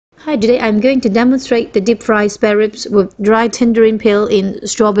Hi, today I'm going to demonstrate the deep fried spare ribs with dry tangerine peel in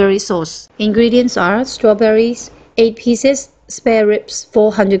strawberry sauce. Ingredients are strawberries, 8 pieces, spare ribs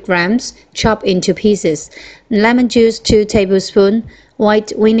 400 grams, chopped into pieces, lemon juice 2 tablespoons,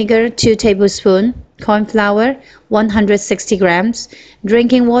 white vinegar 2 tablespoons, corn flour 160 grams,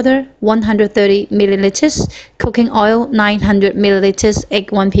 drinking water 130 milliliters, cooking oil 900 milliliters,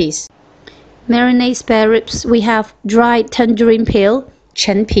 egg 1 piece. Marinate spare ribs, we have dried tangerine peel,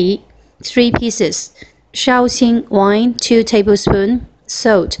 Chen 3 pieces, Shaoxing wine 2 tablespoons,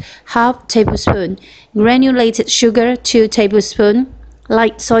 salt half tablespoon, granulated sugar 2 tablespoons,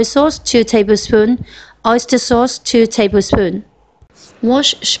 light soy sauce 2 tablespoons, oyster sauce 2 tablespoons.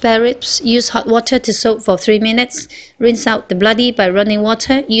 Wash spare ribs, use hot water to soak for 3 minutes, rinse out the blood by running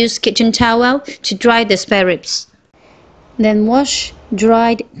water, use kitchen towel to dry the spare ribs. Then wash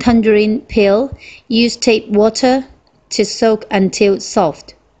dried tangerine peel, use tap water to soak until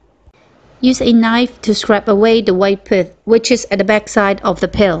soft. Use a knife to scrape away the white pith, which is at the back side of the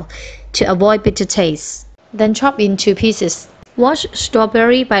peel, to avoid bitter taste. Then chop into pieces. Wash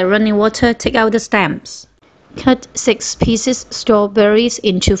strawberry by running water, take out the stems. Cut 6 pieces strawberries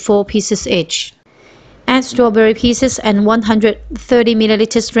into 4 pieces each. Add strawberry pieces and 130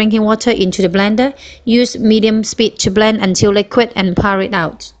 milliliters drinking water into the blender. Use medium speed to blend until liquid and pour it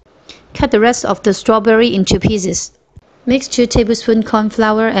out. Cut the rest of the strawberry into pieces. Mix 2 tablespoons corn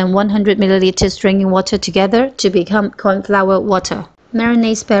flour and 100 milliliters drinking water together to become corn flour water.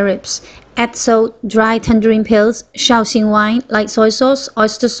 Marinate spare ribs. Add salt, dry tangerine peels, Shaoxing wine, light soy sauce,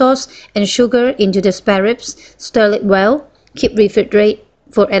 oyster sauce, and sugar into the spare ribs. Stir it well. Keep refrigerate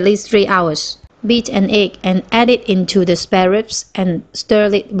for at least 3 hours. Beat an egg and add it into the spare ribs and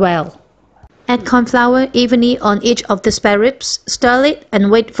stir it well. Add corn flour evenly on each of the spare ribs, stir it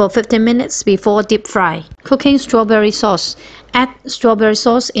and wait for 15 minutes before deep fry. Cooking strawberry sauce. Add strawberry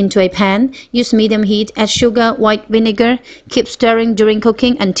sauce into a pan, use medium heat, add sugar, white vinegar, keep stirring during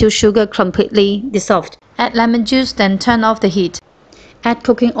cooking until sugar completely dissolved. Add lemon juice, then turn off the heat. Add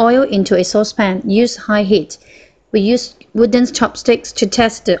cooking oil into a saucepan, use high heat. We use wooden chopsticks to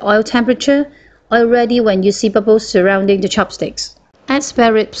test the oil temperature. Oil ready when you see bubbles surrounding the chopsticks. Add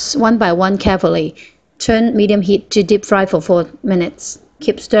spare ribs one by one carefully. Turn medium heat to deep fry for 4 minutes.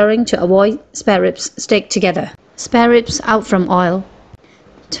 Keep stirring to avoid spare ribs stick together. Spare ribs out from oil.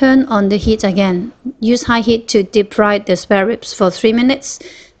 Turn on the heat again. Use high heat to deep fry the spare ribs for 3 minutes.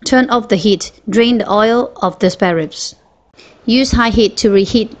 Turn off the heat. Drain the oil of the spare ribs. Use high heat to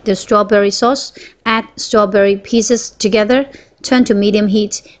reheat the strawberry sauce. Add strawberry pieces together. Turn to medium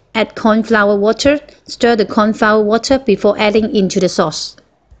heat. Add corn flour water. Stir the corn flour water before adding into the sauce.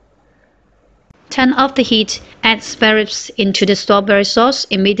 Turn off the heat. Add spare ribs into the strawberry sauce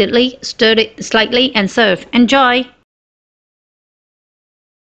immediately. Stir it slightly and serve. Enjoy!